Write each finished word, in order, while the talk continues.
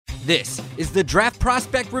This is the Draft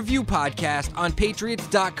Prospect Review Podcast on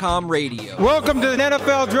Patriots.com radio. Welcome to the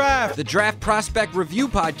NFL Draft. The Draft Prospect Review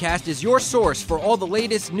Podcast is your source for all the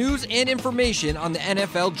latest news and information on the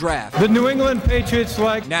NFL Draft. The New England Patriots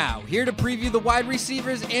select. Now, here to preview the wide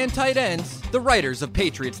receivers and tight ends, the writers of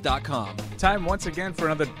Patriots.com. Time once again for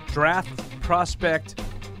another Draft Prospect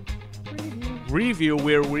Review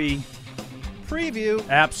where we... Preview.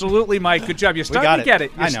 Absolutely, Mike. Good job. You're starting to get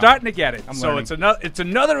it. You're starting to get it. I'm so learning. it's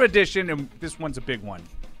another edition, and this one's a big one.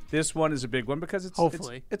 This one is a big one because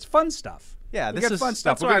it's fun stuff. Yeah, this is fun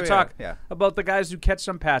stuff. We're going to talk about the guys who catch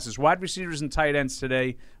some passes, wide receivers and tight ends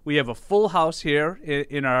today. We have a full house here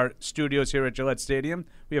in our studios here at Gillette Stadium.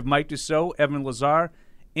 We have Mike Dussault, Evan Lazar,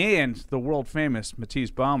 and the world famous Matisse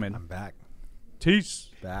Bauman. I'm back.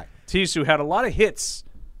 Matisse, who had a lot of hits.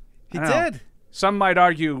 He did. Some might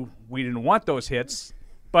argue we didn't want those hits,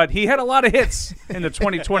 but he had a lot of hits in the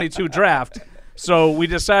 2022 draft. So we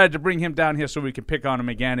decided to bring him down here so we can pick on him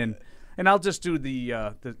again. And I'll just do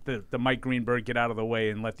the Mike Greenberg get out of the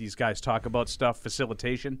way and let these guys talk about stuff,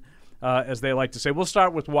 facilitation, as they like to say. We'll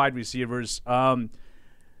start with wide receivers.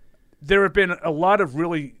 There have been a lot of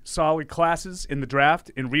really solid classes in the draft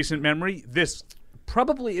in recent memory. This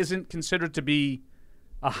probably isn't considered to be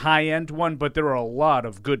a high-end one, but there are a lot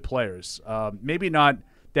of good players. Maybe not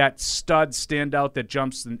that stud standout that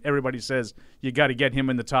jumps and everybody says you got to get him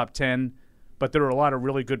in the top 10, but there are a lot of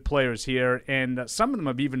really good players here, and some of them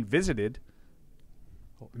have even visited.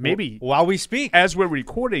 Maybe while we speak, as we're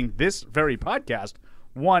recording this very podcast,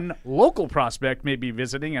 one local prospect may be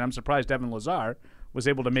visiting, and I'm surprised Evan Lazar was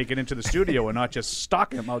able to make it into the studio and not just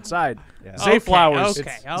stalk him outside. Yeah. Zay Flowers.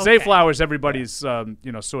 Zay Flowers, everybody's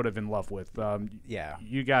sort of in love with.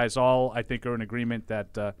 You guys all, I think, are in agreement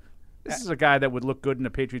that this is a guy that would look good in a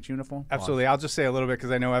Patriots uniform. Absolutely. I'll just say a little bit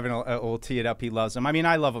because I know Evan will tee it up. He loves him. I mean,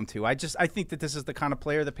 I love him too. I think that this is the kind of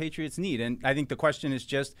player the Patriots need, and I think the question is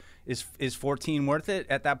just is 14 worth it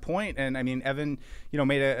at that point? And I mean, Evan,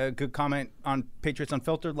 made a good comment on Patriots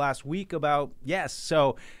Unfiltered last week about yes.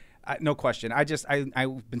 So. No question. I've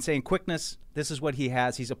been saying quickness. This is what he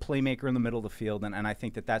has. He's a playmaker in the middle of the field, and I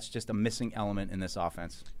think that that's just a missing element in this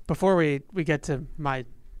offense. Before we get to my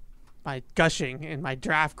gushing and my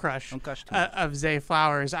draft crush of Zay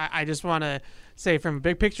Flowers, I just want to say from a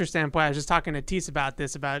big picture standpoint, I was just talking to Tease about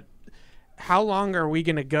this, about how long are we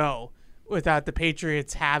going to go without the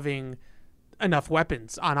Patriots having enough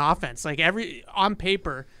weapons on offense? Like on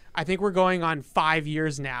paper, I think we're going on 5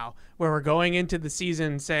 years now where we're going into the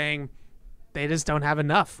season saying they just don't have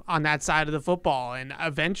enough on that side of the football. And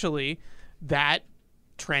eventually that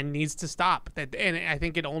trend needs to stop. And I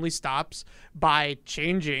think it only stops by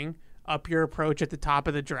changing up your approach at the top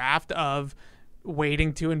of the draft of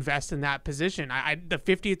waiting to invest in that position. The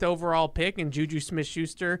 50th overall pick in Juju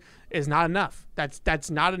Smith-Schuster is not enough. That's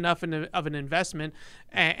not enough of an investment.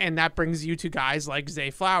 And that brings you to guys like Zay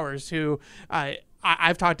Flowers, who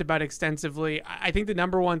I've talked about extensively. I think the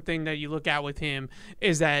number one thing that you look at with him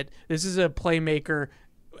is that this is a playmaker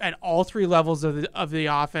at all three levels of the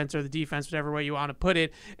offense or the defense, whatever way you want to put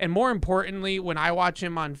it. And more importantly, when I watch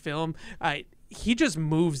him on film, he just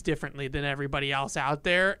moves differently than everybody else out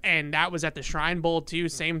there. And that was at the Shrine Bowl too.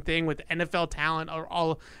 Same thing with NFL talent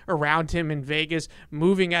all around him in Vegas,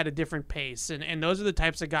 moving at a different pace. And those are the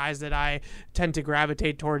types of guys that I tend to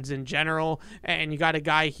gravitate towards in general. And you got a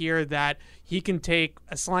guy here that he can take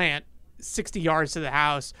a slant 60 yards to the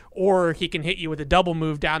house, or he can hit you with a double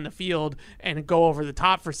move down the field and go over the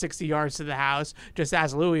top for 60 yards to the house, just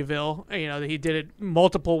as Louisville. He did it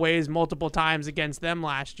multiple ways, multiple times against them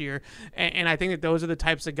last year. And I think that those are the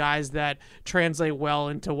types of guys that translate well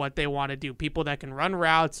into what they want to do. People that can run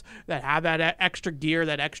routes, that have that extra gear,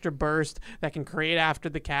 that extra burst, that can create after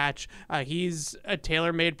the catch. He's a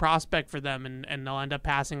tailor-made prospect for them, and they'll end up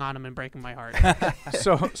passing on him and breaking my heart.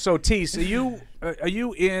 So Tease, are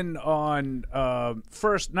you in on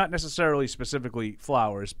first, not necessarily specifically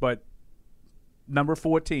Flowers, but number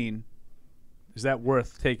 14? Is that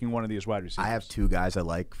worth taking one of these wide receivers? I have two guys I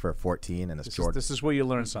like for 14, and it's Jordan. This is where you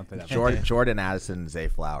learn something. Jordan Addison and Zay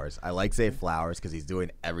Flowers. I like Zay Flowers because he's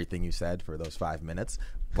doing everything you said for those 5 minutes,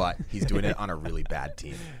 but he's doing it on a really bad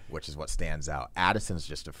team, which is what stands out. Addison's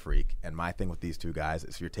just a freak, and my thing with these two guys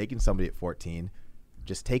is if you're taking somebody at 14,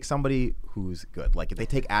 just take somebody who's good. Like if they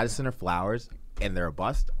take Addison or Flowers and they're a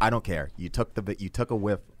bust, I don't care. You took a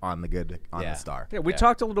whiff on the star. Yeah, we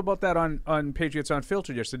talked a little about that on Patriots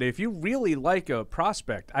Unfiltered yesterday. If you really like a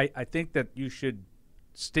prospect, I think that you should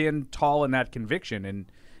stand tall in that conviction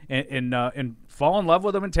and fall in love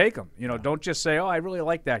with them and take them. Don't just say, "Oh, I really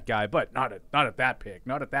like that guy," but not at that pick,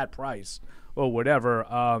 not at that price, or whatever.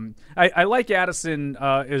 I like Addison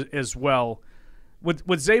as well.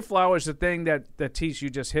 With Zay Flowers, the thing that Tease you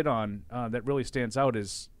just hit on that really stands out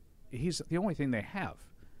is he's the only thing they have.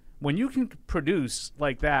 When you can produce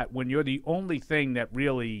like that, when you're the only thing that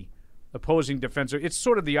really opposing defense, it's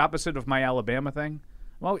sort of the opposite of my Alabama thing.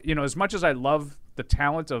 Well, as much as I love the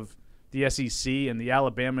talent of the SEC and the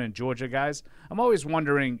Alabama and Georgia guys, I'm always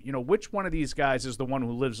wondering, which one of these guys is the one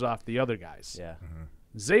who lives off the other guys. Yeah.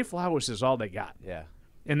 Mm-hmm. Zay Flowers is all they got. Yeah.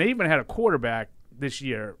 And they even had a quarterback this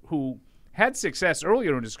year who had success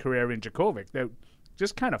earlier in his career in Djokovic that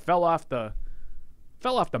just kind of fell off the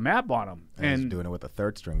map on him. And he's doing it with a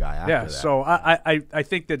third-string guy after that. So I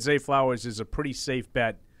think that Zay Flowers is a pretty safe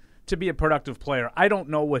bet to be a productive player. I don't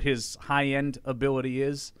know what his high-end ability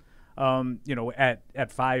is, at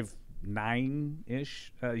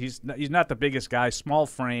 5'9"-ish. He's not the biggest guy, small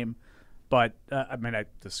frame, but,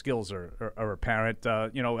 the skills are apparent.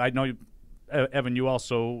 I know, Evan, you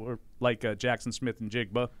also are like Jackson Smith and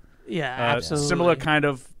Jigba. Yeah, absolutely. Similar kind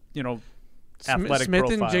of, athletic Smith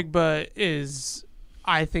profile. and Jigba is,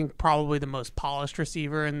 I think, probably the most polished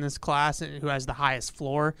receiver in this class and who has the highest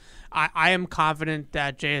floor. I am confident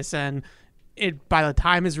that JSN, by the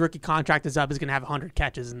time his rookie contract is up, is going to have 100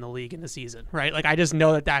 catches in the league in the season, right? Like, I just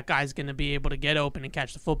know that guy's going to be able to get open and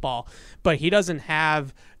catch the football, but he doesn't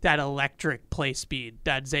have that electric play speed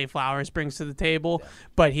that Zay Flowers brings to the table,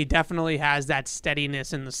 but he definitely has that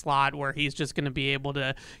steadiness in the slot where he's just going to be able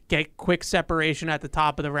to get quick separation at the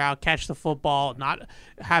top of the route, catch the football, not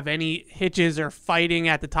have any hitches or fighting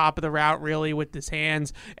at the top of the route really with his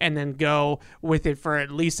hands, and then go with it for at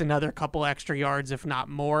least another couple extra yards, if not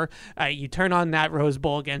more. You turn on that Rose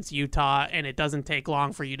Bowl against Utah, and it doesn't take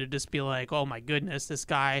long for you to just be like, oh my goodness, this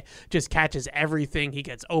guy just catches everything. He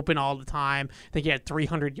gets open all the time. I think he had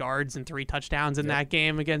 300 yards and 3 touchdowns in that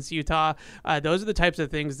game against Utah. Those are the types of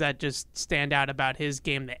things that just stand out about his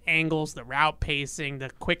game. The angles, the route pacing, the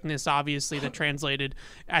quickness, obviously, that translated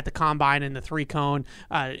at the combine and the 3-cone,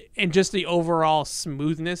 and just the overall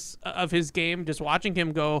smoothness of his game. Just watching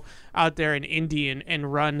him go out there in Indy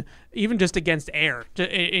and run, even just against air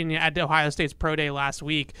at Ohio State's Pro Day last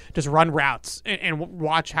week, just run routes and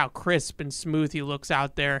watch how crisp and smooth he looks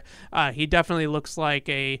out there. He definitely looks like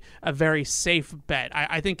a very safe bet.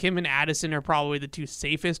 I think him and Addison are probably the 2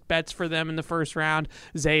 safest bets for them in the first round.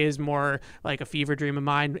 Zay is more like a fever dream of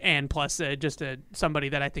mine, and plus somebody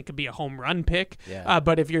that I think could be a home run pick. Yeah.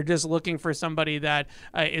 But if you're just looking for somebody that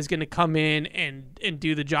is going to come in and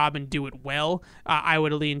do the job and do it well, I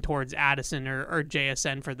would lean towards Addison or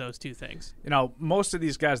JSN for those 2 things. Most of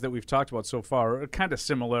these guys that we've talked about so far are kind of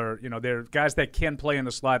similar. They're guys that can play in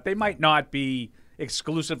the slot. They might not be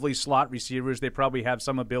exclusively slot receivers. They probably have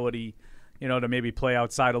some ability, to maybe play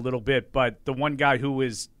outside a little bit. But the one guy who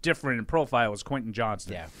is different in profile is Quentin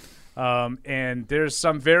Johnston. Yeah. And there's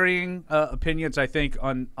some varying opinions, I think,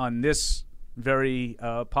 on this very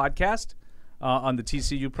podcast on the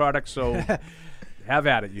TCU product. So have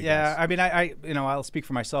at it, you guys. I'll speak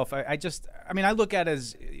for myself. I look at it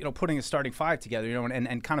as, putting a starting 5 together,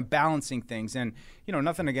 and kind of balancing things. And,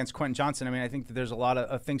 nothing against Quentin Johnston. I think that there's a lot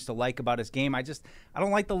of things to like about his game. I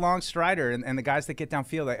don't like the long strider and the guys that get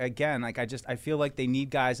downfield. I feel like they need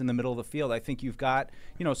guys in the middle of the field. I think you've got,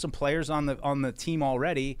 some players on the team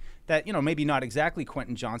already that, maybe not exactly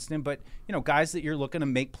Quentin Johnston, but, guys that you're looking to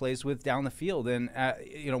make plays with down the field. And,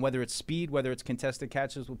 whether it's speed, whether it's contested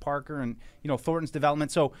catches with Parker and, Thornton's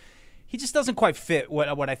development. So he just doesn't quite fit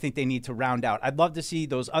what I think they need to round out. I'd love to see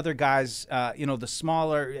those other guys, the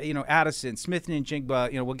smaller, Addison, Smith and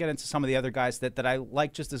Jigba. We'll get into some of the other guys that I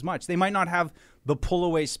like just as much. They might not have the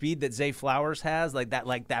pull-away speed that Zay Flowers has, like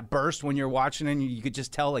that burst when you're watching and you could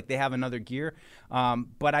just tell like they have another gear.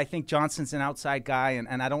 But I think Johnston's an outside guy,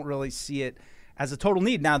 and I don't really see it as a total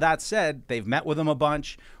need. Now, that said, they've met with him a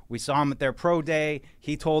bunch. We saw him at their pro day.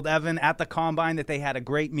 He told Evan at the combine that they had a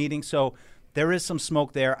great meeting. So there is some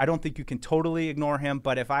smoke there. I don't think you can totally ignore him,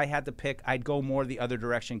 but if I had to pick, I'd go more the other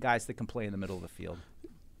direction, guys that can play in the middle of the field.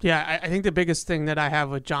 Yeah, I think the biggest thing that I have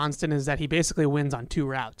with Johnston is that he basically wins on 2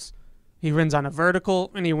 routes. He wins on a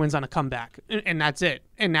vertical, and he wins on a comeback, and that's it.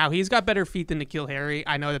 And now he's got better feet than N'Keal Harry.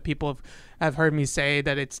 I know that people have heard me say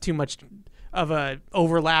that it's too much of a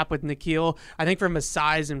overlap with N'Keal. I think from a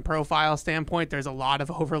size and profile standpoint, there's a lot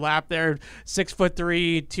of overlap there.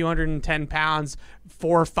 6'3", 210 pounds,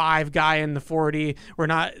 4'5" guy in the 40.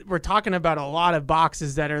 We're talking about a lot of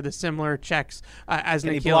boxes that are the similar checks as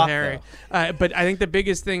N'Keal Harry. But I think the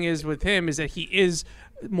biggest thing is with him is that he is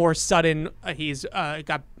more sudden. He's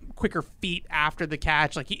got quicker feet after the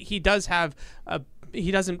catch. Like he does have a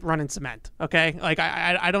he doesn't run in cement. Okay, like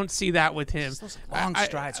I don't see that with him. Those long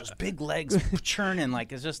strides, those big legs churning,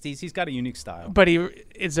 like it's just he's got a unique style. But he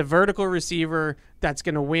is a vertical receiver that's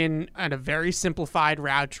going to win at a very simplified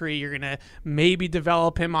route tree. You're going to maybe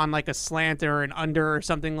develop him on like a slant or an under or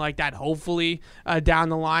something like that, hopefully down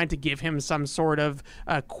the line, to give him some sort of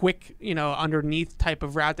quick, underneath type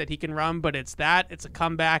of route that he can run. But it's a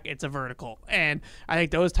comeback, it's a vertical. And I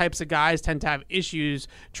think those types of guys tend to have issues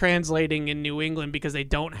translating in New England because they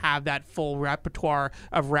don't have that full repertoire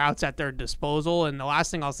of routes at their disposal. And the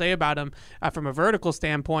last thing I'll say about him from a vertical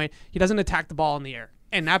standpoint, he doesn't attack the ball in the air.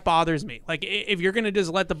 And that bothers me. Like, if you're going to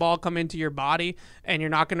just let the ball come into your body and you're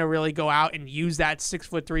not going to really go out and use that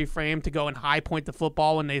 6'3" frame to go and high point the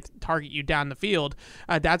football when they target you down the field,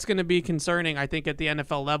 that's going to be concerning, I think, at the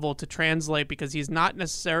NFL level to translate, because he's not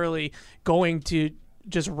necessarily going to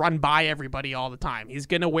just run by everybody all the time. He's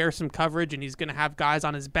going to wear some coverage, and he's going to have guys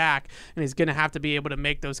on his back, and he's going to have to be able to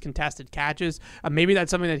make those contested catches. Maybe that's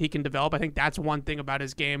something that he can develop. I think that's one thing about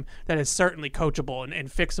his game that is certainly coachable and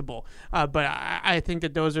fixable. But I think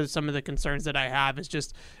that those are some of the concerns that I have, is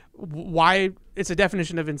just why it's a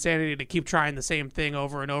definition of insanity to keep trying the same thing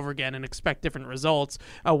over and over again and expect different results.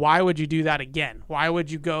 Why would you do that again? Why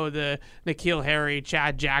would you go the N'Keal Harry,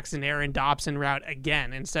 Chad Jackson, Aaron Dobson route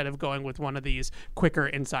again instead of going with one of these quicker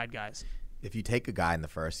inside guys? If you take a guy in the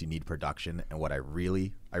first, you need production. And what I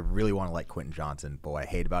really want to like Quentin Johnson, but what I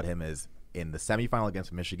hate about him is in the semifinal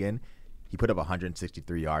against Michigan, he put up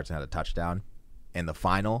 163 yards and had a touchdown. In the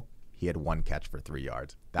final, he had one catch for 3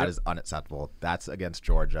 yards. That is unacceptable. That's against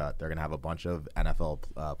Georgia. They're going to have a bunch of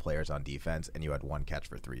NFL players on defense, and you had one catch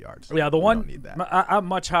for 3 yards. Yeah, don't need that. I'm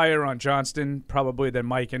much higher on Johnston probably than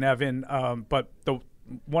Mike and Evan. But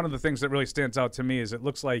one of the things that really stands out to me is it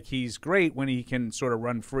looks like he's great when he can sort of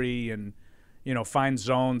run free and find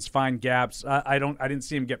zones, find gaps. I didn't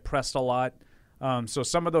see him get pressed a lot. So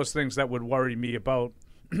some of those things that would worry me about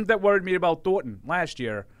Thornton last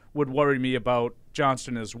year would worry me about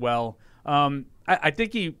Johnston as well. I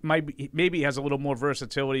think he maybe has a little more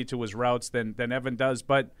versatility to his routes than Evan does,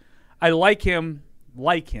 but I like him,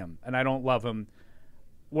 and I don't love him.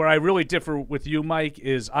 Where I really differ with you, Mike,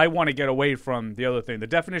 is I want to get away from the other thing. The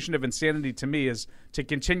definition of insanity to me is to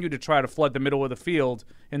continue to try to flood the middle of the field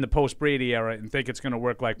in the post-Brady era and think it's going to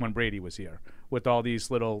work like when Brady was here with all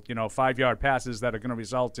these little 5-yard passes that are going to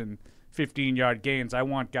result in 15-yard gains. I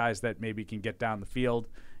want guys that maybe can get down the field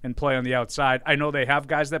and play on the outside. I know they have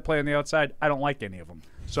guys that play on the outside. I don't like any of them.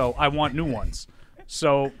 So I want new ones.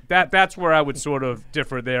 So that's where I would sort of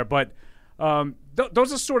differ there. But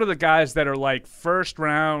those are sort of the guys that are like first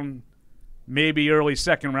round, maybe early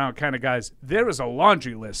second round kind of guys. There is a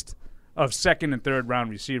laundry list of second and third round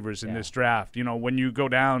receivers in this draft. When you go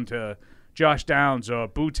down to Josh Downs or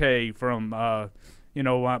Butte from, my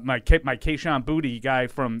Keyshawn Booty guy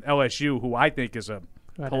from LSU, who I think is a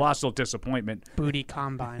colossal disappointment. Booty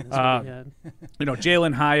combine is what he had.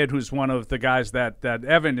 Jalen Hyatt, who's one of the guys that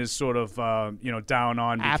Evan is sort of down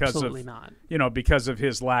on because Absolutely of not. Because of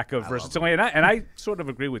his lack of versatility. And I sort of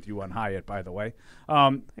agree with you on Hyatt, by the way.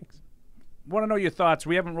 Thanks. Want to know your thoughts?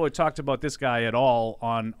 We haven't really talked about this guy at all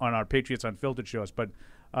on our Patriots Unfiltered shows, but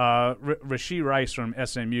Rashee Rice from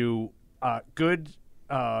SMU,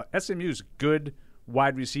 SMU's good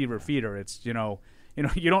wide receiver feeder. It's you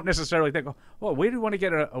don't necessarily think, oh, where do you want to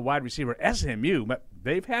get a wide receiver? SMU, but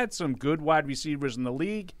they've had some good wide receivers in the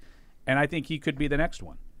league, and I think he could be the next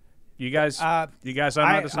one. You guys aren't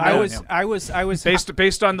as high on him. I was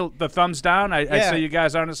based on the thumbs down. I say you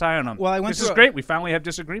guys aren't as high on him. Well, this is great. We finally have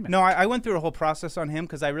disagreement. No, I went through a whole process on him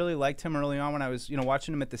because I really liked him early on when I was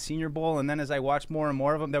watching him at the Senior Bowl, and then as I watched more and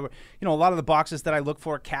more of him, there were a lot of the boxes that I look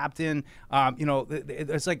for, captain.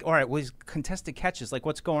 It's like, all right, well, he's contested catches. Like,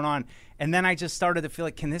 what's going on? And then I just started to feel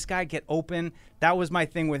like, can this guy get open? That was my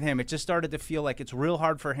thing with him. It just started to feel like it's real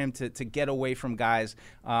hard for him to get away from guys,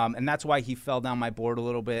 and that's why he fell down my board a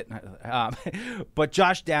little bit. But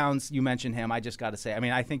Josh Downs, you mentioned him. I just got to say,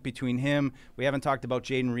 I think between him, we haven't talked about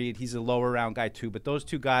Jaden Reed. He's a lower round guy too, but those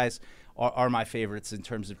two guys are my favorites in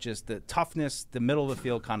terms of just the toughness, the middle of the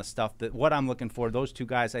field kind of stuff. That what I'm looking for. Those two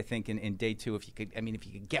guys, I think, in day two, if you could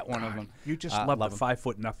get one of them. You just love the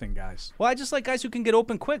 5'0" guys. Well, I just like guys who can get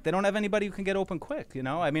open quick. They don't have anybody who can get open quick.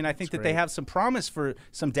 I think that they have some promise for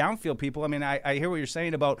some downfield people. I hear what you're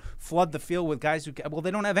saying about flood the field with guys who. Well,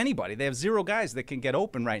 they don't have anybody. They have 0 guys that can get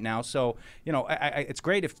open right now. So it's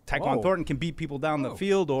great if Tyquan Thornton can beat people down the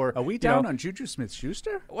field. Or are we down on Juju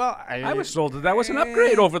Smith-Schuster? Well, I was told that was an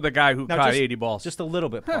upgrade over the guy who who Now, caught just- 80 balls. Just a little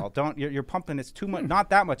bit, Paul. Don't you're pumping. It's too much. Not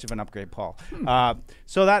that much of an upgrade, Paul.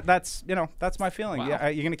 So that's my feeling. Wow. Yeah,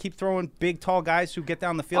 you're gonna keep throwing big, tall guys who get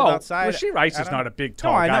down the field outside. Rasheed Rice I is don't- not a big, No,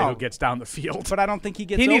 tall I guy know. who gets down the field. But I don't think he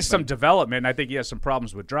gets. He needs some open. development. I think he has some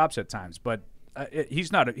problems with drops at times, but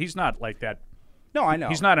he's not like that. No, I know.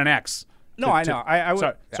 He's not an X. No, I know. I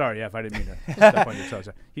would. Sorry, if I didn't mean to step on your toes.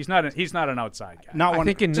 He's not an outside guy. Not one. I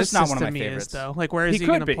think in just this not one of my system he favorites. is, though. Like, where is He he could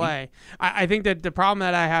going to be. play? I think that the problem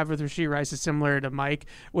that I have with Rasheed Rice is similar to Mike,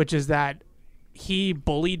 which is that he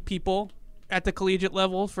bullied people at the collegiate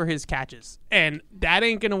level for his catches. And that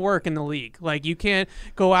ain't going to work in the league. Like, you can't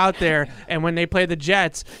go out there and when they play the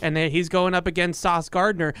Jets and he's going up against Sauce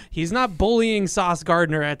Gardner, he's not bullying Sauce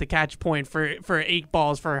Gardner at the catch point for 8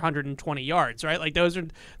 balls for 120 yards, right? Like, those are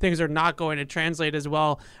things are not going to translate as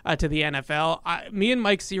well to the NFL. Me and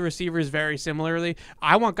Mike see receivers very similarly.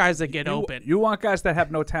 I want guys that get open. You want guys that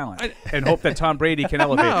have no talent and hope that Tom Brady can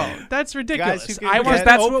elevate them. No, that's ridiculous. Guys who I can want get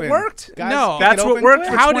that's open. what worked. Guys No. who That's get what open worked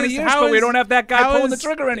quick. for 20 years, but we don't have that guy pulling the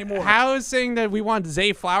trigger anymore. How is saying that we want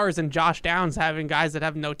Zay Flowers and Josh Downs having guys that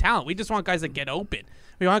have no talent? We just want guys that get open.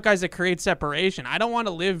 We want guys that create separation. I don't want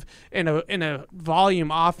to live in a volume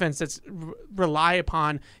offense that's rely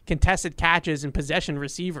upon contested catches and possession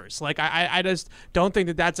receivers. Like I just don't think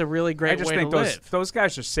that that's a really great I just way think to live. those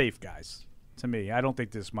guys are safe guys to me. I don't think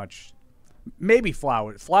there's much. Maybe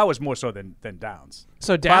Flowers more so than Downs.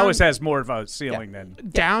 So Flowers has more of a ceiling than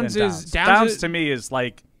Downs than is Downs to me is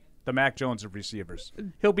like the Mac Jones of receivers.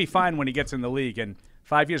 He'll be fine when he gets in the league, and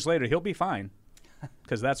 5 years later he'll be fine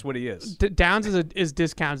because that's what he is. Downs is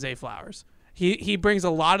discount Zay Flowers. He brings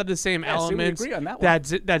a lot of the same elements agree on that one.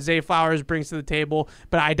 that Zay Flowers brings to the table,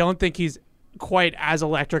 but I don't think he's quite as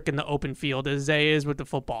electric in the open field as Zay is with the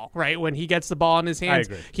football. Right, when he gets the ball in his hands,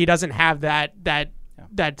 agree. he doesn't have that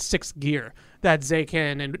sixth gear that Zay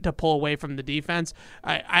can and to pull away from the defense.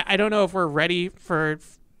 I don't know if we're ready for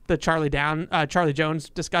the Charlie Jones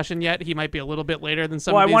discussion yet. He might be a little bit later than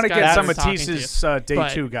some Well, of I these want to guys get some we're of talking Tease's to. day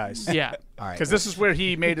But, 2 guys. Yeah. All right. Because this is where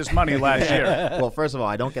he made his money last year. Well, first of all,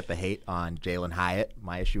 I don't get the hate on Jalen Hyatt.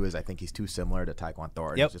 My issue is I think he's too similar to Tyquan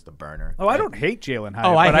Thornton. Yep. He's just a burner. Oh, I don't hate Jalen Hyatt.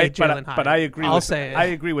 Oh, I but hate Jalen But Hyatt. I agree. I'll with, say it. I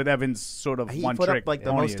agree with Evan's sort of He one put trick. up like the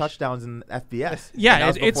pony-ish. most touchdowns in FBS. And Yeah, that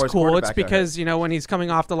was it's before his cool. It's quarterback got because hurt. when he's coming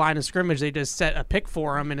off the line of scrimmage, they just set a pick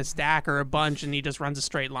for him in a stack or a bunch, and he just runs a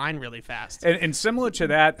straight line really fast. And similar to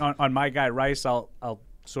that, on my guy Rice, I'll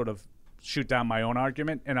sort of shoot down my own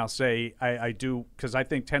argument, and I'll say I do, because I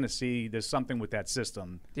think Tennessee, there's something with that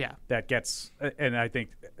system Yeah. that gets, and I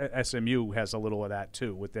think SMU has a little of that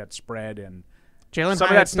too, with that spread and Jalen some of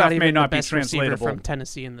that Hyatt's stuff not may even not the be best receiver translatable. from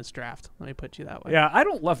Tennessee in this draft. Let me put you that way. Yeah, I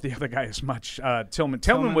don't love the other guy as much.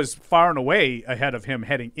 Tillman was far and away ahead of him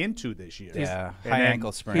heading into this year. Yeah, And high then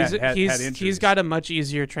ankle sprain. had He's injuries. got a much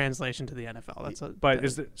easier translation to the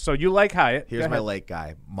NFL. So you like Hyatt? Here's Go my ahead. late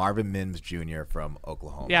guy, Marvin Mims Jr. from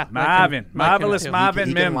Oklahoma. Yeah, Marvin, marvelous too. Marvin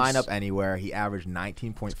He Mims. can line up anywhere. He averaged It's a good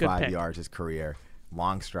 19.5 pick. yards his career.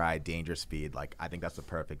 Long stride, dangerous speed. Like, I think that's the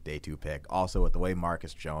perfect day 2 pick. Also, with the way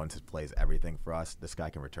Marcus Jones plays everything for us, this guy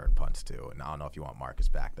can return punts too. And I don't know if you want Marcus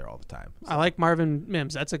back there all the time. I like Marvin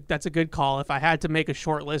Mims. That's a good call. If I had to make a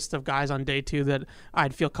short list of guys on day 2 that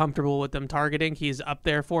I'd feel comfortable with them targeting, he's up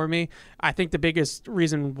there for me. I think the biggest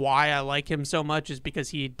reason why I like him so much is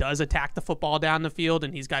because he does attack the football down the field,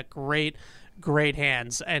 and he's got great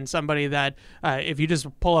hands, and somebody that if you just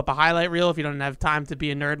pull up a highlight reel, if you don't have time to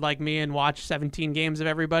be a nerd like me and watch 17 games of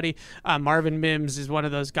everybody, Marvin Mims is one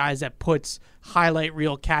of those guys that puts highlight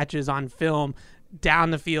reel catches on film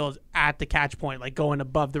down the field at the catch point, like going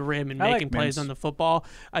above the rim and I like making plays Mims. on the football.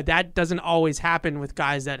 That doesn't always happen with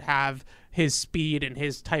guys that have his speed and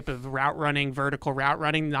his type of route running, vertical route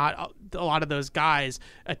running. Not a lot of those guys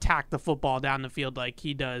attack the football down the field like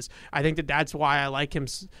he does. I think that's why I like him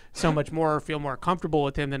so much more, or feel more comfortable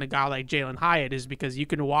with him than a guy like Jalen Hyatt, is because you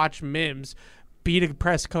can watch Mims beat a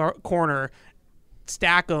press corner,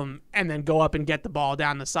 stack him, and then go up and get the ball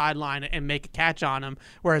down the sideline and make a catch on him.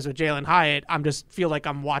 Whereas with Jalen Hyatt, I'm just feel like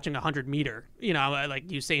I'm watching 100 meter, like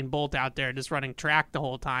Usain Bolt out there just running track the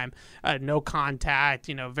whole time, no contact,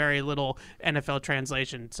 very little NFL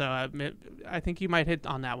translation. So I think you might hit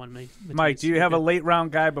on that one. Mike, do you have a late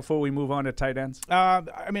round guy before we move on to tight ends?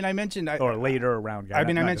 I mentioned Or later round guy? I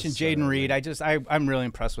not mentioned Jaden Reed. I'm really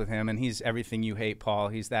impressed with him, and he's everything you hate, Paul.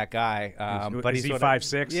 He's that guy. But is he sorta-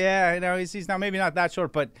 5'6"? Yeah, I know he's not maybe not that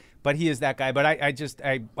short, but he is that guy. But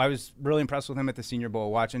I was really impressed with him at the Senior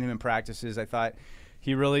Bowl. Watching him in practices, I thought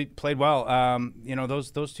he really played well.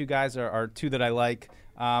 Those two guys are two that I like.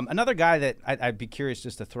 Another guy that I'd be curious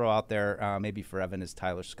just to throw out there, maybe for Evan, is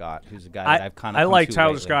Tyler Scott, who's a guy that I've kind of I like to Tyler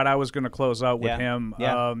lately. Scott. I was going to close out with Yeah. him.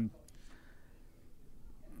 Yeah.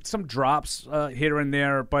 some drops here and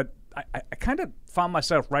there, but I kind of found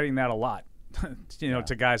myself writing that a lot,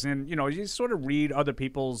 to guys. And, you sort of read other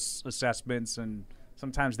people's assessments, and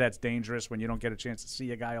sometimes that's dangerous when you don't get a chance to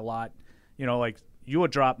see a guy a lot. Like your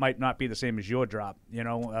drop might not be the same as your drop, I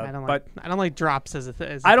don't like drops as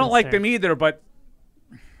a I don't like them either, but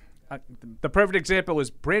the perfect example is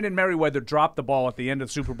Brandon Merriweather dropped the ball at the end of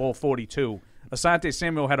Super Bowl 42. Asante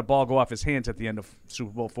Samuel had a ball go off his hands at the end of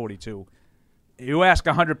Super Bowl 42. You ask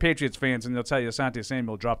 100 Patriots fans, and they'll tell you Asante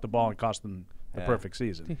Samuel dropped the ball and cost them the perfect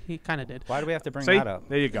season. He kind of did. Why do we have to bring that up?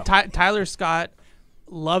 There you go. Tyler Scott.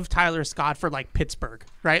 Love Tyler Scott for Pittsburgh,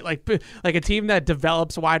 right? Like a team that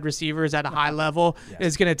develops wide receivers at a high level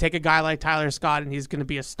is going to take a guy like Tyler Scott, and he's going to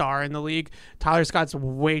be a star in the league. Tyler Scott's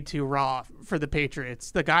way too raw for the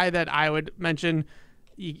Patriots. The guy that I would mention,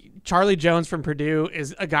 Charlie Jones from Purdue,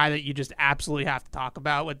 is a guy that you just absolutely have to talk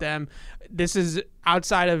about with them. This is,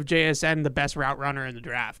 outside of JSN, the best route runner in the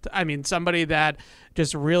draft. I mean, somebody that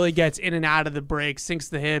just really gets in and out of the break, sinks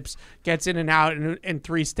the hips, gets in and out in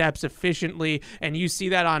 3 steps efficiently, and you see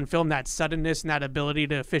that on film, that suddenness and that ability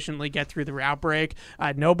to efficiently get through the route break.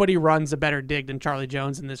 Nobody runs a better dig than Charlie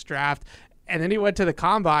Jones in this draft. And then he went to the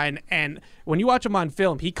combine, and when you watch him on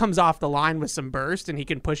film, he comes off the line with some burst, and he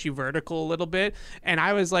can push you vertical a little bit. And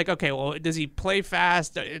I was like, okay, well, does he play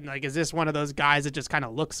fast? And is this one of those guys that just kind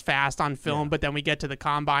of looks fast on film, but then we get to the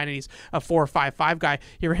combine, and he's a 4.55 guy.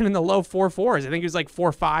 He ran in the low 4.4s. I think he was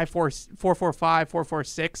 4.5, 4.45,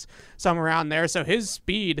 4.46, somewhere around there. So his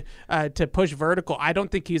speed to push vertical, I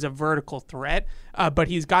don't think he's a vertical threat, but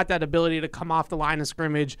he's got that ability to come off the line of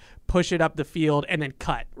scrimmage, push it up the field, and then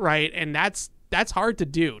cut, right? And that's hard to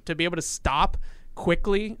do, to be able to stop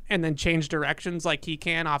quickly and then change directions like he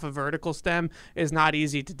can off a vertical stem is not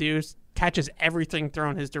easy to do. Catches everything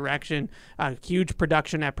thrown his direction. Huge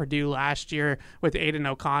production at Purdue last year with Aiden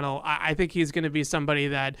O'Connell. I think he's going to be somebody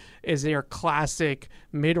that is your classic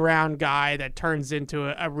mid-round guy that turns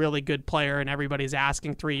into a really good player, and everybody's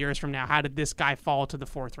asking 3 years from now, how did this guy fall to the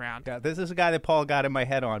 4th round? Yeah, this is a guy that Paul got in my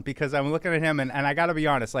head on, because I'm looking at him, and I got to be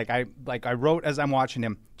honest, I wrote as I'm watching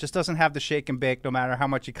him, just doesn't have the shake and bake, no matter how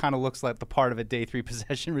much he kind of looks like the part of a day 3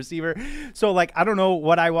 possession receiver. So I don't know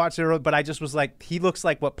what I watched, but I just was he looks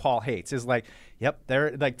like what Paul hates. Is yep,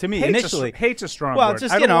 they're to me initially. Hate's a strong well, word.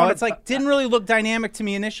 Just it's didn't really look dynamic to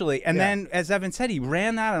me initially, and then as Evan said, he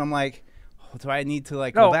ran that, and I'm like, do I need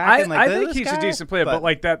to go back and I think he's a decent player,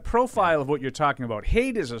 but that profile of what you're talking about,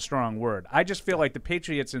 hate is a strong word. I just feel like the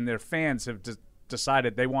Patriots and their fans have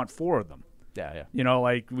decided they want 4 of them. Yeah.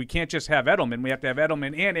 We can't just have Edelman. We have to have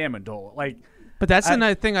Edelman and Amendola. But that's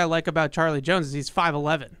the thing I like about Charlie Jones is he's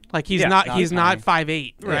 5'11". He's not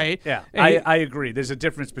 5'8", right? Yeah, I agree. There's a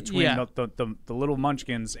difference between the little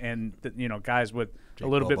munchkins and guys with a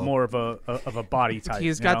little bit more of a body type.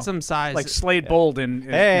 He's got some size, like Slade Bolden.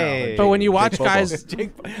 But when you watch guys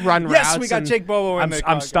run routes, yes, we got Jake Bobo.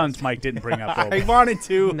 I'm stunned Mike didn't bring up Bobo. I wanted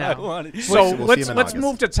to. No. So let's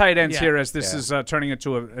move to tight ends here, as this is turning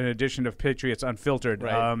into an edition of Patriots Unfiltered.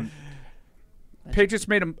 Right. Patriots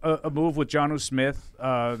made a move with Jonnu Smith.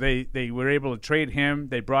 They were able to trade him.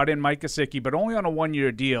 They brought in Mike Gesicki, but only on a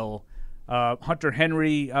 1-year deal. Hunter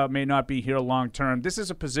Henry may not be here long term. This is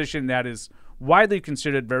a position that is widely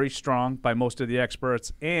considered very strong by most of the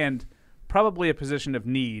experts, and probably a position of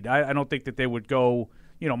need. I don't think that they would go,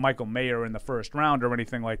 Michael Mayer in the 1st round or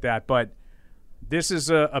anything like that, but this is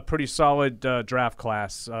a pretty solid draft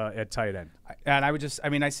class at tight end. And I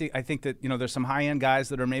think that, there's some high-end guys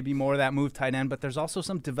that are maybe more of that move tight end, but there's also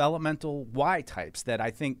some developmental Y types that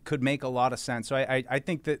I think could make a lot of sense. So I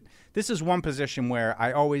think that this is one position where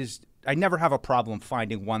I never have a problem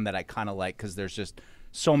finding one that I kind of like, because there's just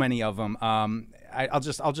so many of them. I'll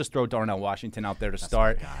just throw Darnell Washington out there to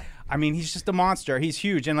start. I mean, he's just a monster. He's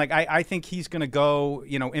huge, and I think he's going to go,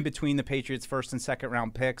 in between the Patriots' 1st and 2nd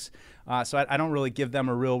round picks. So I don't really give them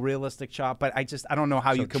a realistic shot. But I don't know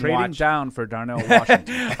how you can trading down for Darnell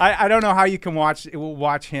Washington. I don't know how you can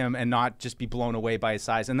watch him and not just be blown away by his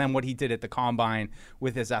size. And then what he did at the combine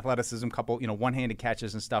with his athleticism, couple one-handed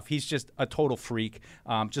catches and stuff. He's just a total freak.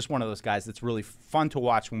 Just one of those guys that's really fun to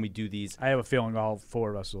watch when we do these. I have a feeling all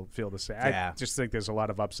 4 of us will feel the same. I just think there's a lot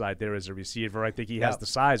of upside there as a receiver. I think he has the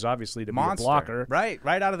size, obviously, to monster. Be a blocker.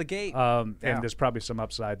 Right out of the gate. And there's probably some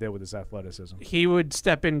upside there with his athleticism. He would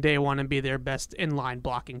step in day one and be their best inline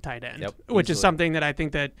blocking tight end, which easily. is something that I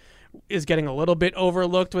think that is getting a little bit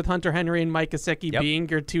overlooked with Hunter Henry and Mike Gesicki being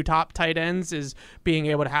your two top tight ends, is being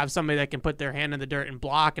able to have somebody that can put their hand in the dirt and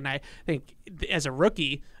block. And I think as a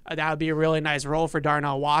rookie, that would be a really nice role for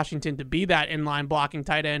Darnell Washington to be that inline blocking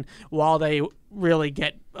tight end while they really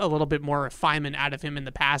get a little bit more refinement out of him in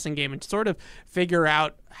the passing game and sort of figure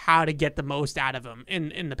out how to get the most out of him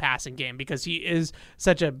in the passing game, because he is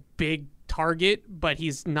such a big target, but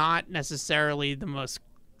he's not necessarily the most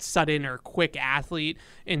sudden or quick athlete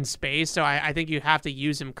in space. So I think you have to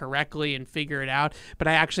use him correctly and figure it out. But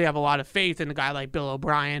I actually have a lot of faith in a guy like Bill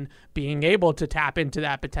O'Brien being able to tap into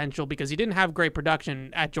that potential, because he didn't have great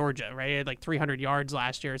production at Georgia, right? He had like 300 yards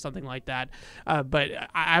last year or something like that. But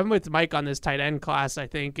I'm with Mike on this tight end class, I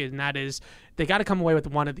think, and that is they got to come away with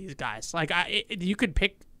one of these guys. Like you could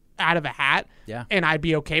pick out of a hat, and I'd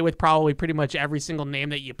be okay with probably pretty much every single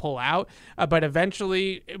name that you pull out. But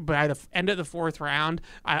eventually, by the end of the fourth round,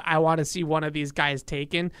 I want to see one of these guys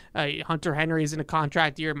taken. Hunter Henry's in a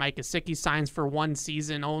contract year. Mike Gesicki signs for 1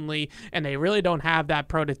 season only, and they really don't have that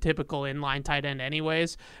prototypical inline tight end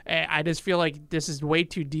anyways. I just feel like this is way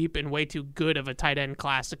too deep and way too good of a tight end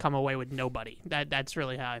class to come away with nobody. That's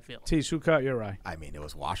really how I feel. Tease, who caught your eye? I mean, it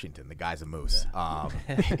was Washington. The guy's a moose.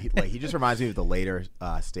 He just reminds me of the later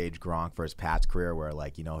stage Gronk for his Pats career, where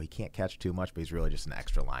he can't catch too much, but he's really just an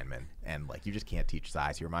extra lineman, and you just can't teach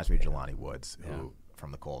size. He reminds me of Jelani Woods, who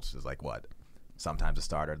from the Colts is sometimes a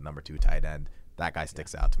starter, number 2 tight end. That guy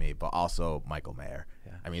sticks out to me, but also Michael Mayer.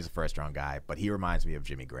 I mean, he's a first-round guy, but he reminds me of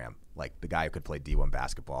Jimmy Graham, the guy who could play D1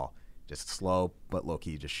 basketball. Just slow, but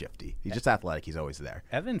low-key, just shifty. He's just athletic. He's always there.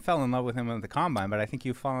 Evan fell in love with him at the combine, but I think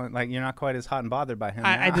you've fallen you're not quite as hot and bothered by him.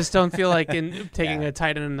 I just don't feel like taking a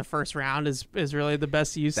tight end in the first round is really the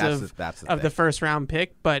best use of the first round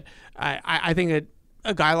pick. But I think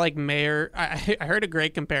a guy like Mayer, I heard a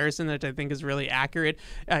great comparison that I think is really accurate.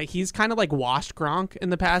 He's kind of like washed Gronk in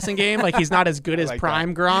the passing game. He's not as good as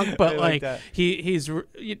prime Gronk, but he's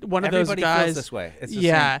one of those guys. Everybody feels this way. It's the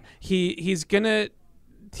same.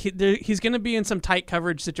 He's going to be in some tight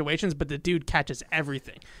coverage situations, but the dude catches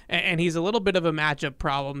everything. And he's a little bit of a matchup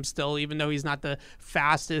problem still, even though he's not the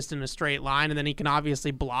fastest in a straight line. And then he can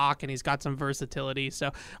obviously block, and he's got some versatility.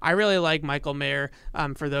 So I really like Michael Mayer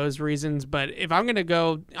for those reasons. But if I'm going to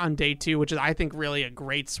go on day 2, which is I think really a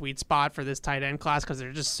great sweet spot for this tight end class, because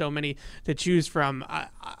there's just so many to choose from,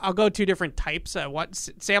 I'll go 2 different types. Sam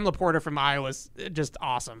Laporta from Iowa is just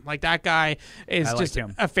awesome. That guy is just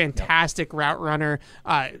a fantastic route runner.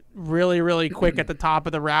 Really, really quick at the top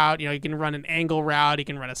of the route. He can run an angle route. He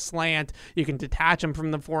can run a slant. You can detach him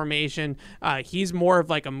from the formation. He's more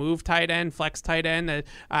of a move tight end, flex tight end that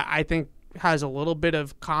I think has a little bit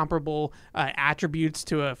of comparable attributes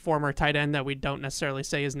to a former tight end that we don't necessarily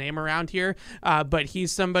say his name around here. But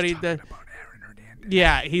he's somebody that...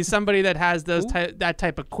 Yeah, he's somebody that has that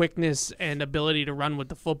type of quickness and ability to run with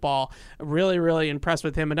the football. Really, really impressed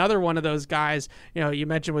with him. Another one of those guys, you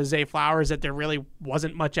mentioned with Zay Flowers, that there really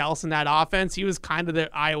wasn't much else in that offense. He was kind of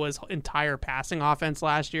Iowa's entire passing offense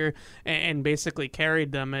last year and basically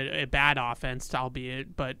carried them, a bad offense,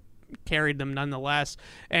 albeit, but carried them nonetheless.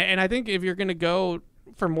 And I think if you're going to go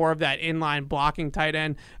for more of that inline blocking tight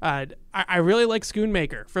end, I really like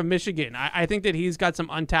Schoonmaker from Michigan. I think that he's got some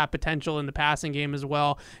untapped potential in the passing game as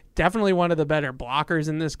well. Definitely one of the better blockers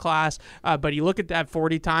in this class. But you look at that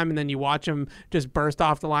 40 time, and then you watch him just burst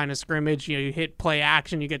off the line of scrimmage. You hit play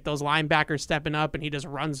action, you get those linebackers stepping up, and he just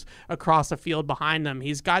runs across the field behind them.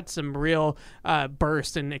 He's got some real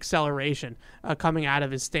burst and acceleration coming out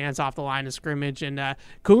of his stance off the line of scrimmage. And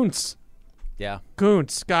Kuntz. Yeah.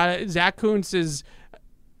 Kuntz. Zach Kuntz is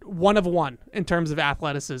one of one in terms of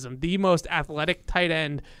athleticism, the most athletic tight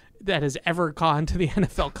end that has ever gone to the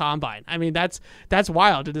NFL Combine. I mean, that's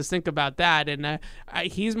wild to just think about that. And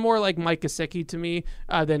he's more like Mike Gesicki to me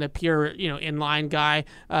than a pure inline guy.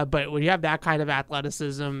 But when you have that kind of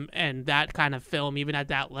athleticism and that kind of film, even at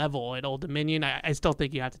that level at Old Dominion, I still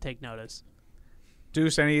think you have to take notice.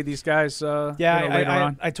 Deuce, any of these guys later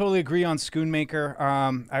on? I totally agree on Schoonmaker.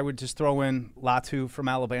 I would just throw in Latu from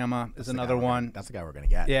Alabama is another one. That's the guy we're going to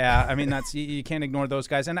get. Yeah, I mean, that's you can't ignore those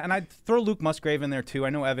guys. And I'd throw Luke Musgrave in there, too. I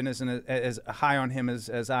know Evan isn't as high on him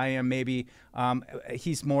as I am, maybe.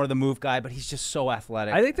 He's more the move guy, but he's just so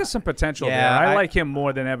athletic. I think there's some potential there. I like him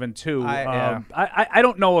more than Evan, too. I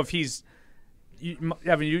don't know if he's...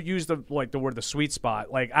 Evan, you used the word the sweet spot.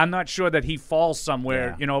 I'm not sure that he falls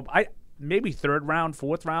somewhere. Maybe 3rd round,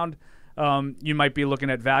 4th round, you might be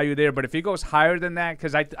looking at value there. But if he goes higher than that,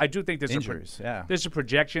 because I do think there's injuries, there's a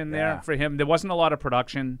projection there for him. There wasn't a lot of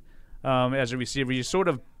production as a receiver. You're sort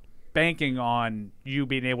of banking on you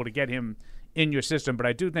being able to get him in your system, but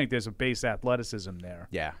I do think there's a base athleticism there.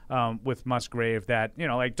 Yeah. With Musgrave that,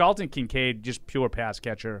 like Dalton Kincaid, just pure pass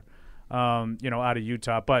catcher, out of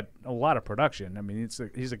Utah, but a lot of production. I mean,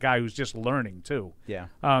 he's a guy who's just learning too. Yeah.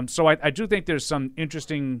 So I do think there's some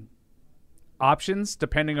interesting options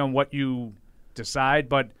depending on what you decide,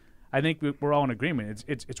 but I think we're all in agreement.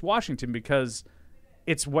 It's Washington because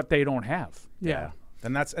it's what they don't have. Yeah.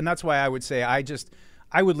 And that's why I would say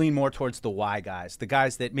I would lean more towards the Y guys, the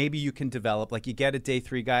guys that maybe you can develop. Like you get a day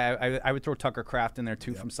 3 guy. I would throw Tucker Kraft in there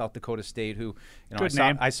too from South Dakota State, who Good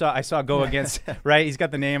name. I saw go against right. He's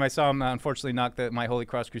got the name. I saw him unfortunately knock my Holy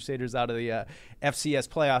Cross Crusaders out of the FCS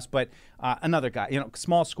playoffs. But another guy,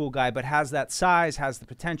 small school guy, but has that size, has the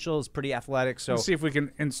potential, is pretty athletic. So Let's see if we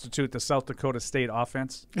can institute the South Dakota State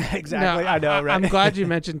offense. Exactly. No, I know. Right. I'm glad you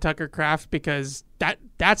mentioned Tucker Kraft because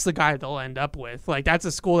that's the guy they'll end up with. Like that's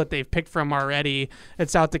a school that they've picked from already at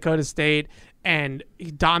South Dakota State, and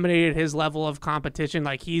he dominated his level of competition.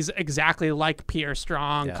 Like he's exactly like Pierre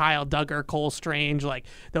Strong, Kyle Duggar, Cole Strange. Like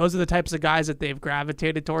those are the types of guys that they've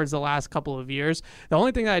gravitated towards the last couple of years. The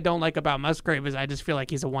only thing that I don't like about Musgrave is I just feel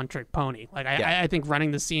like he's a one-trick pony. Like I think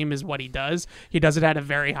running the seam is what he does. He does it at a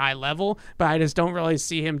very high level, but I just don't really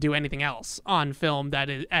see him do anything else on film that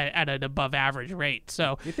is at an above average rate.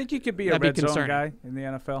 So you think he could be a red zone guy in the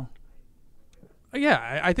NFL?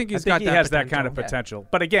 Yeah, I think he has that kind of potential.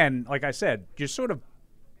 But again, like I said, you're sort of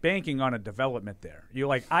banking on a development there. You're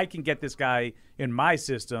like, I can get this guy in my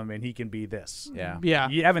system, and he can be this. Yeah.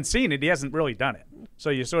 You haven't seen it. He hasn't really done it. So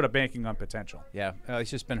you're sort of banking on potential. Yeah,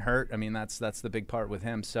 he's just been hurt. I mean, that's the big part with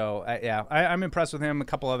him. So, I'm impressed with him. A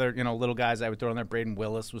couple other, little guys I would throw in there. Braden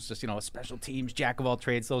Willis was just, a special teams, jack of all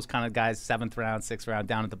trades, those kind of guys, 7th round, 6th round,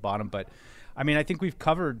 down at the bottom. But I mean, I think we've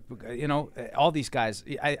covered, all these guys.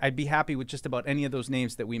 I'd be happy with just about any of those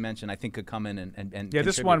names that we mentioned. I think could come in and yeah.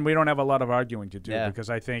 This one we don't have a lot of arguing to do because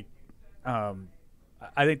I think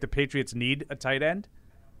the Patriots need a tight end.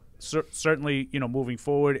 Certainly, moving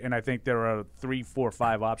forward, and I think there are 3, 4,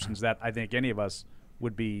 5 options that I think any of us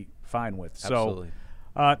would be fine with. Absolutely.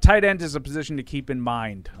 So, tight end is a position to keep in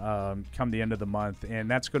mind come the end of the month,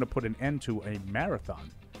 and that's going to put an end to a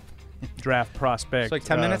marathon draft prospect. It's like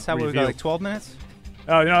 10 minutes. How we got like 12 minutes?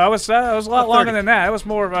 That was a lot longer than that. It was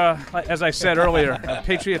more of as I said earlier,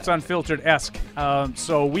 Patriots Unfiltered-esque.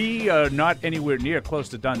 So we are not anywhere near close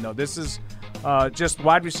to done, though. This is just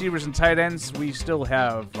wide receivers and tight ends. We still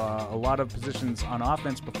have a lot of positions on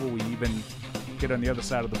offense before we even get on the other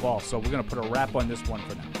side of the ball. So we're going to put a wrap on this one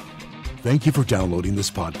for now. Thank you for downloading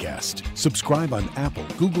this podcast. Subscribe on Apple,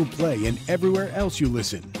 Google Play, and everywhere else you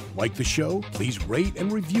listen. Like the show? Please rate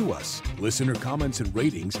and review us. Listener comments and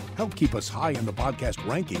ratings help keep us high on the podcast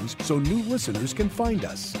rankings so new listeners can find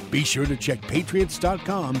us. Be sure to check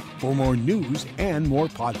Patriots.com for more news and more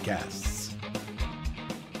podcasts.